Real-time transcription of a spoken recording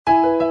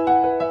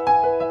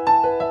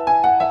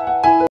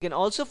You can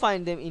also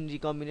find them in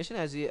recombination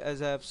as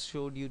I have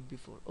showed you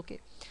before. Okay.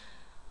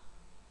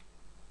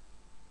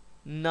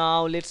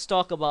 Now let's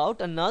talk about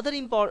another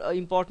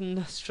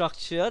important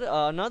structure,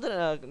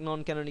 another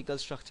non-canonical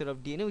structure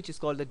of DNA, which is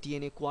called the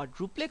DNA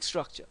quadruplex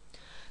structure.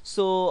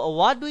 So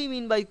what do we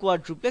mean by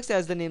quadruplex?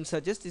 As the name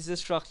suggests, this is a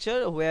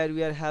structure where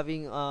we are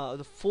having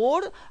the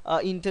four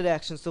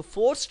interactions. So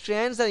four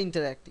strands are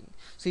interacting.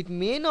 So it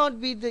may not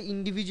be the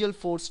individual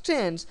four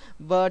strands,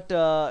 but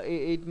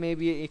it may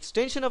be an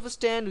extension of a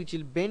strand which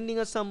will bending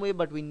us some way,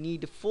 but we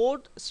need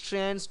four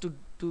strands to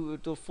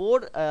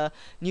four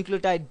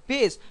nucleotide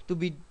base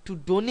to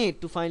donate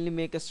to finally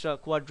make a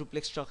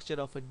quadruplex structure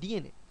of a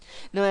DNA.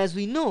 Now, as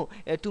we know,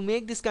 to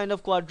make this kind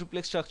of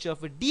quadruplex structure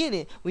of a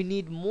DNA, we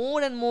need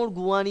more and more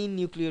guanine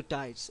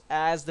nucleotides,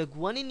 as the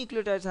guanine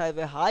nucleotides have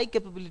a high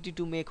capability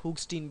to make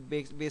Hooks-Steen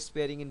base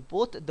pairing in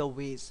both the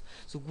ways.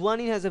 So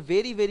guanine has a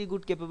very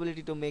good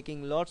capability to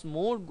making lots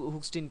more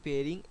Hooks-Steen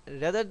pairing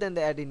rather than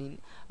the adenine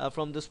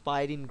from the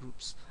pyrene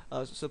groups.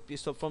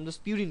 So from the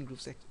purine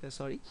groups,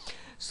 sorry.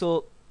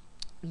 So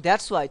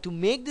that's why to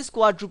make this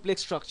quadruplex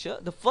structure,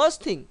 the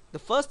first thing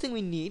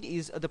we need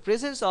is the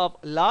presence of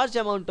large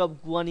amount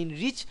of guanine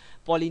rich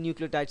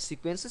polynucleotide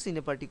sequences in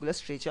a particular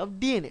stretch of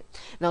DNA.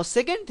 Now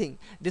second thing,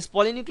 these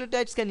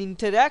polynucleotides can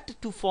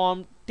interact to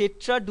form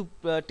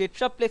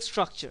tetraplex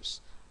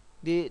structures.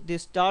 They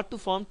start to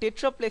form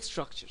tetraplex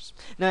structures.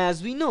 Now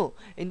as we know,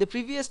 in the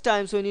previous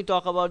times when we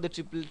talk about the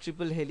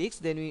triple helix,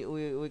 then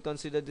we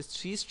consider these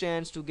three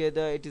strands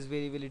together, it is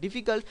very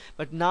difficult,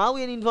 but now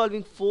we are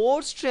involving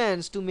four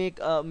strands to make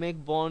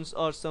bonds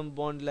or some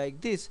bond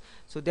like this.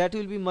 So that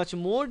will be much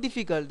more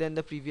difficult than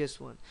the previous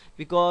one,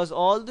 because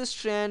all the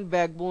strand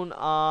backbone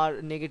are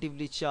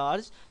negatively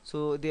charged,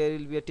 so there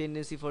will be a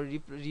tendency for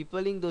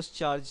repelling those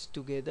charges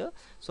together.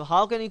 So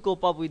how can we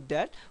cope up with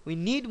that? We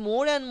need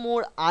more and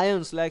more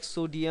ions like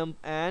sodium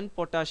and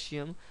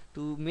potassium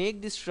to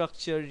make this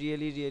structure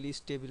really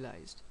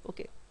stabilized.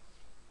 Okay,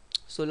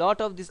 so a lot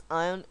of these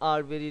ions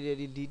are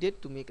very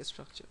needed to make a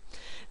structure.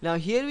 Now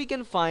here we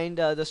can find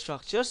the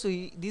structure. So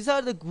these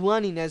are the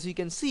guanine. As we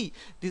can see,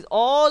 these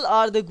all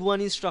are the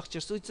guanine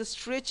structures. So it's the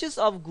stretches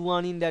of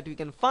guanine that we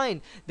can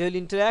find. They will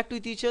interact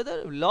with each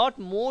other, a lot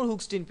more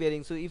Hooks-Steen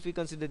pairing. So if we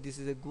consider this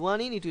is a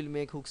guanine, it will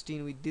make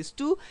Hooks-Steen with this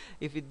two.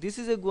 If this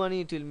is a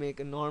guanine, it will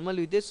make a normal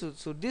with this.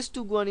 So these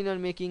two guanine are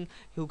making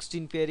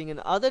Hooks-Steen pairing, and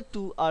other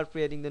two are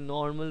pairing the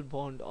normal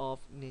bond of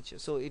nature.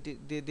 So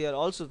they are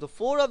also, the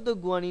four of the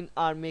guanine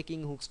are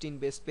making Hooks-Steen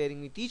base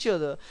pairing with each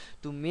other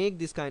to make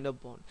this kind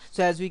of bond.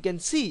 So as we can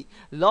see,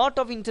 lot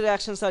of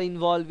interactions are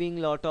involving,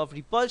 lot of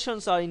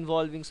repulsions are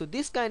involving. So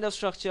this kind of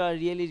structure are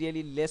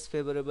really less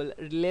favorable,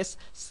 less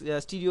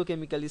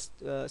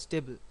stereochemically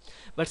stable,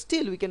 but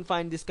still we can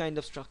find this kind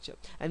of structure.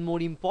 And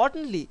more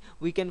importantly,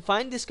 we can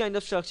find this kind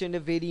of structure in a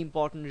very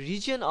important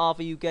region of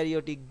a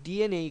eukaryotic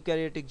DNA,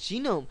 eukaryotic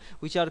genome,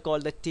 which are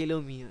called the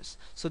telomeres.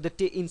 So the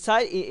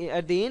inside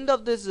at the end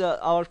of this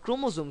our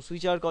chromosomes,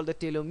 which are called the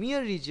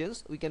telomere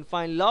regions, we can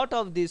find lot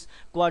of this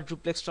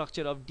quadruplex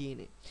structure of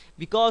DNA,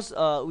 because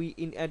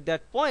at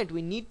that point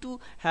we need to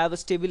have a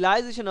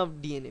stabilization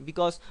of DNA,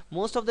 because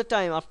most of the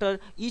time after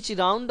each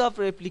round of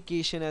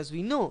replication, as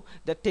we know,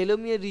 the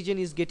telomere region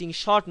is getting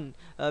shortened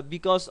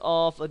because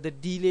of the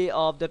delay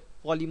of the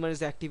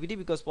polymerase activity,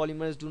 because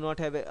polymers do not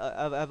have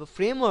a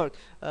framework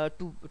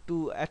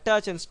to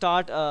attach and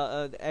start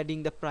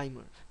adding the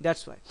primer.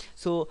 That's why.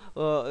 So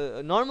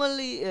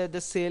normally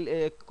the cell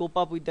cope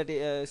up with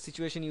that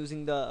situation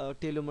using the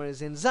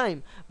telomerase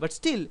enzyme, but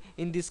still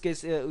in this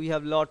case we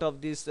have lot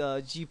of these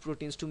G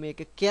proteins to make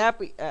a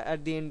cap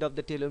at the end of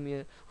the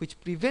telomere, which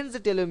prevents the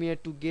telomere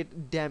to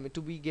get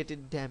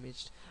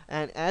damaged.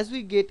 And as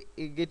we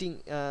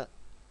getting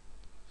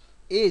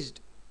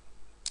aged,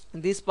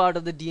 this part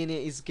of the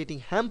DNA is getting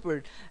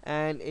hampered,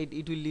 and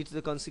it will lead to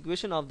the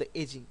consequence of the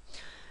aging.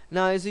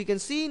 Now as you can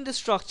see in the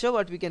structure,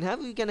 what we can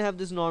have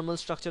this normal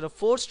structure of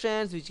four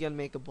strands which can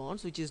make a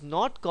bonds, which is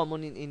not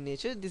common in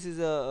nature. This is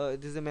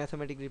a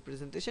mathematical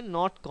representation,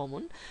 not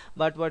common.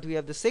 But what we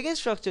have, the second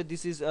structure,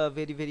 this is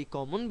very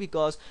common,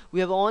 because we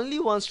have only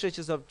one stretch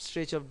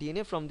of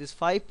DNA from this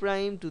 5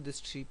 prime to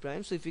this 3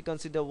 prime. So if we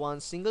consider one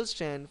single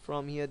strand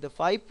from here, the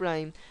 5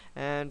 prime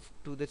and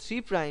to the 3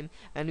 prime,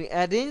 and we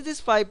arrange this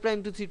 5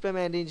 prime to 3 prime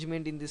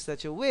arrangement in this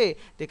such a way,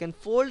 they can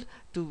fold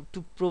to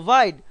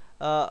provide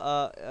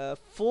 4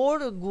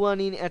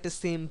 guanine at the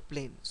same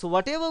plane. So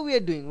whatever we are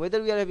doing,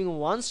 whether we are having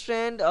one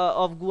strand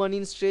of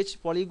guanine stretch,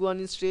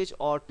 polyguanine stretch,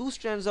 or 2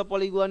 strands of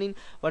polyguanine,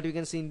 what we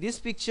can see in this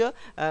picture,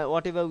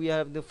 whatever we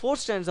have the 4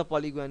 strands of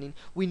polyguanine,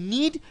 we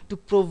need to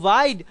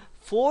provide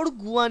 4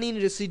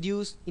 guanine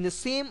residues in the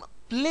same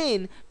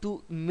plane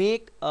to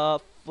make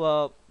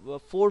 4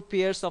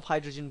 pairs of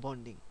hydrogen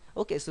bonding.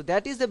 Okay, so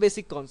that is the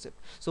basic concept.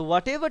 So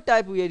whatever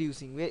type we are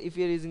using, if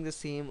we are using the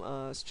same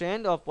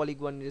strand of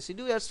polyguanine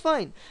residue, that's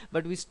fine,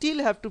 but we still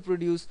have to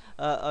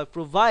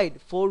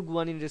provide 4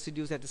 guanine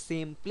residues at the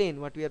same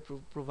plane. What we are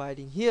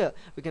providing here,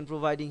 we can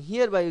providing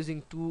here by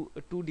using two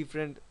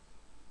different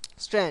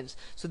strands.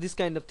 So this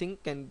kind of thing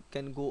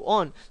can go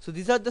on. So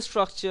these are the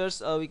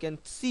structures we can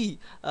see,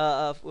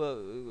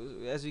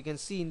 as we can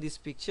see in this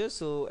picture.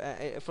 So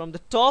from the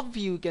top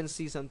view you can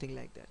see something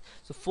like that.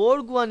 So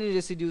 4 guanine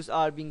residues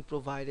are being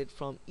provided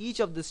from each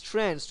of the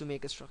strands to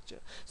make a structure.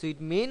 So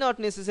it may not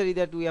necessary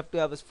that we have to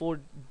have 4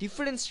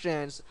 different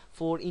strands,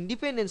 4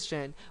 independent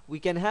strands. We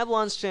can have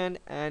one strand,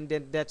 and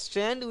then that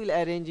strand will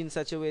arrange in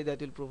such a way that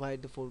will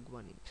provide the 4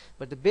 guanine.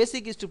 But the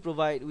basic is to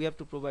provide, we have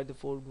to provide the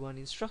 4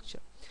 guanine structure.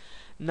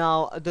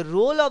 Now the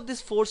role of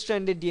this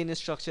 4-stranded DNA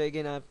structure,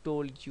 again I have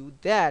told you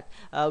that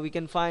we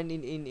can find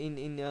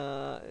in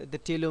the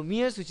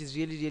telomeres, which is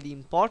really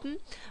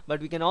important, but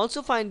we can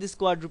also find these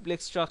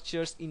quadruplex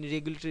structures in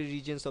regulatory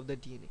regions of the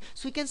DNA.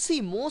 So we can see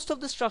most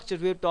of the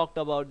structures we have talked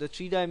about, the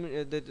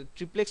the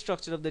triplex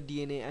structure of the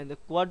DNA and the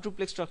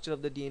quadruplex structure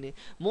of the DNA.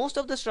 Most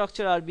of the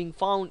structure are being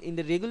found in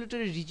the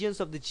regulatory regions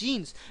of the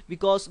genes,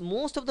 because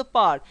most of the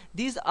part,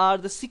 these are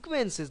the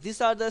sequences,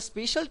 these are the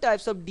special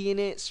types of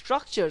DNA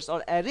structures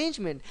or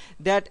arrangement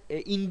that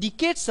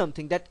indicate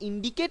something, that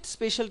indicate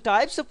special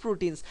types of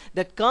proteins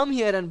that come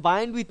here and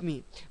bind with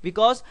me,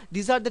 because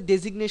these are the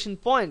designation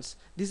points,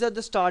 these are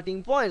the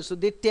starting points. So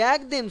they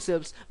tag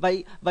themselves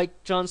by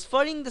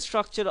transferring the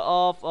structure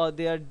of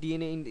their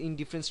DNA in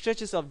different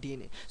stretches of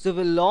DNA. So if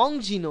a long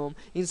genome,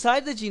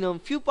 inside the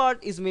genome few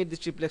part is made the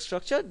triplex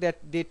structure, that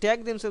they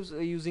tag themselves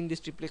using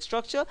this triplex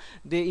structure.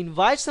 They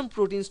invite some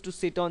proteins to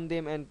sit on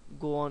them and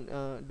go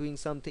on doing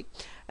something,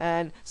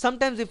 and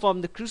sometimes they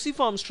form the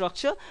cruciform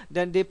structure.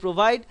 Then they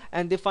provide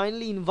and they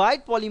finally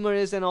invite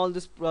polymerase and all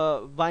this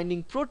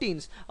binding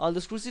proteins, all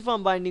the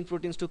cruciform binding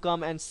proteins to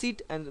come and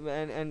sit,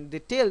 and they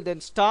tell, then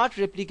start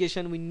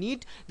replication. We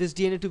need this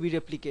DNA to be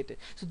replicated.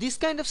 So this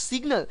kind of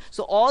signal,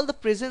 so all the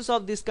presence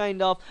of this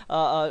kind of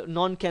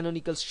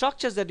non-canonical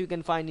structures that you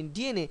can find in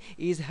DNA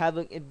is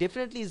having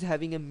definitely is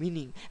having a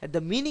meaning, and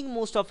the meaning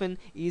most often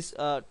is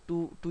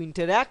to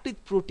interact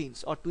with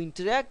proteins or to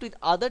interact with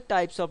other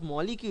types of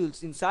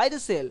molecules inside a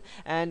cell,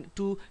 and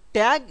to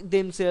tag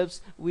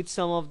themselves with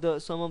some of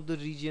the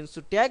regions,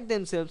 to tag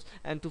themselves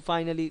and to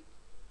finally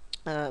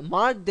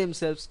mark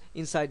themselves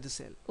inside the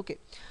cell. Okay,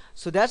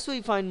 so that's what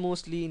we find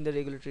mostly in the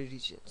regulatory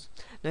regions.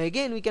 Now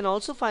again, we can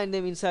also find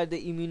them inside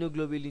the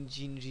immunoglobulin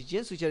gene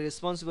regions, which are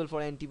responsible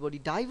for antibody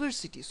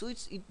diversity. So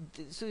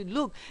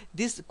look,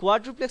 these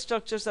quadruplex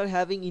structures are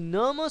having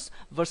enormous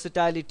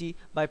versatility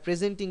by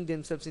presenting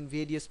themselves in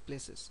various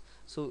places.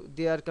 So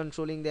they are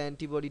controlling the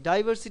antibody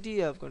diversity,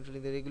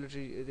 controlling the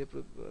regulatory, they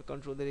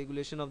control the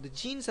regulation of the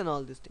genes and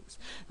all these things.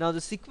 Now the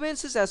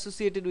sequences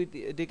associated with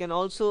they can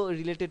also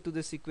related to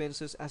the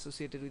sequences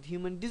associated with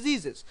human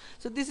diseases.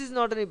 So this is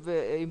not an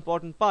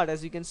important part.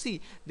 As you can see,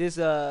 this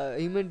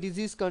human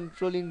disease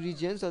controlling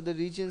regions, or the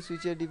regions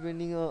which are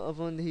depending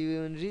upon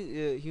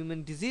the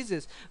human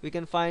diseases, we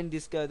can find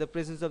this the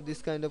presence of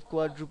this kind of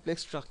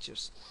quadruplex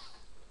structures.